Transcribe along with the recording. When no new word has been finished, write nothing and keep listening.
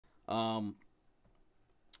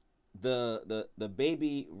The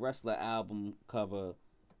Baby Wrestler album cover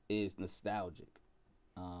is nostalgic.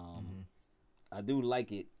 I do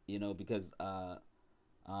like it, because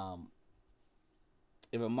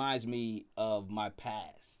it reminds me of my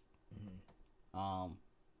past.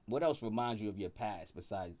 What else reminds you of your past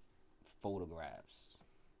besides photographs?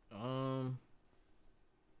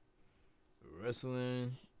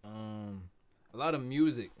 Wrestling, a lot of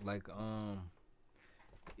music, like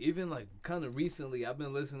even like kind of recently I've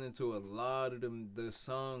been listening to a lot of the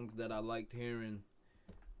songs that I liked hearing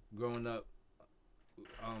growing up,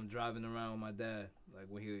 driving around with my dad, like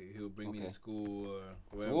when he'll bring me to school or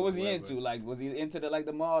wherever. So what was he into? Like, was he into the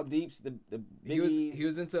Mobb Deeps, the Biggies? He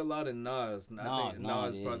was into a lot of Nas. I think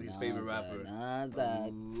Nas is probably his favorite rapper. Nas, a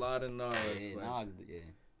lot of Nas. Yeah, Nas,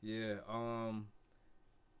 yeah.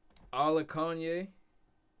 All of Kanye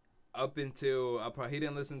up until he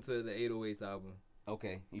didn't listen to the 808s album.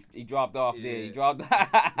 Okay, he dropped off there. He dropped.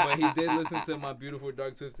 But he did listen to My Beautiful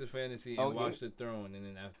Dark Twisted Fantasy and Watch the Throne, and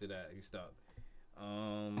then after that he stopped.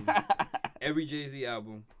 Every Jay-Z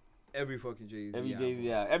album, every fucking Jay-Z album.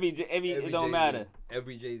 Jay-Z album. Every it don't matter.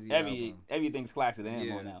 Every Jay-Z album. Everything's classic to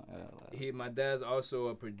him on now. My dad's also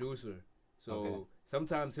a producer, so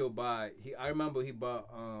sometimes he'll buy. I remember he bought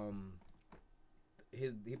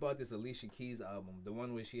he bought this Alicia Keys album, the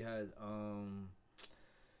one where she had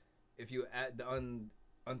if you add the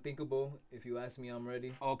Unthinkable, If You Ask Me, I'm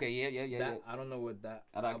Ready. Okay, yeah. I don't know what that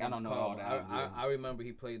I don't know called. all that. I remember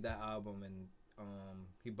he played that album, and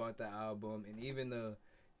he bought that album, and even the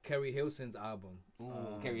Kerry Hilson's album.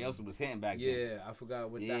 Kerry Hilson was hitting back then. Yeah, I forgot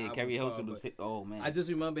what that album was. Kerry Hilson was hit. Oh man, I just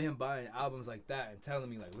remember him buying albums like that and telling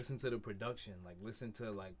me like, listen to the production, like listen to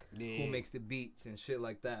who makes the beats and shit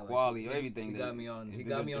like that. Like, quality, everything. He got me on. He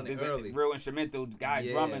got me on it early. Real instrumental guy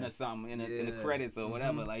drumming or something in the credits or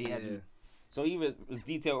whatever. Like he had. So he was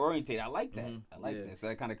detail oriented. I like that. I like that. So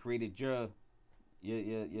that kind of created your drive.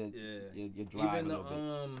 Even a little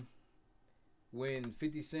bit. When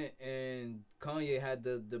 50 Cent and Kanye had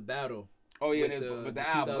the battle. Oh yeah, with the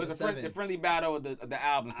album. It was the friendly battle of the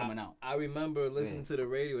album coming out. I remember listening to the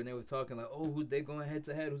radio and they was talking like, who they going head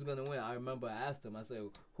to head? Who's gonna win? I remember I asked him. I said,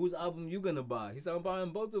 "Whose album you gonna buy?" He said, "I'm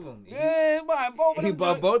buying both of them." Yeah, he buying both of them. He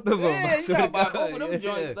bought both of them. Yeah, you gotta buy both of them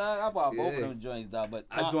joints, dog. I bought both of them joints, dog. But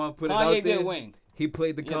I just want to put it Kanye out there. did win. He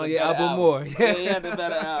played the Kanye album more. Yeah, he had the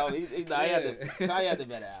better album. Kanye had the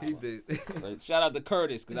better album. He did. But shout out to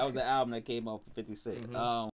Curtis because that was the album that came out for 50 Cent.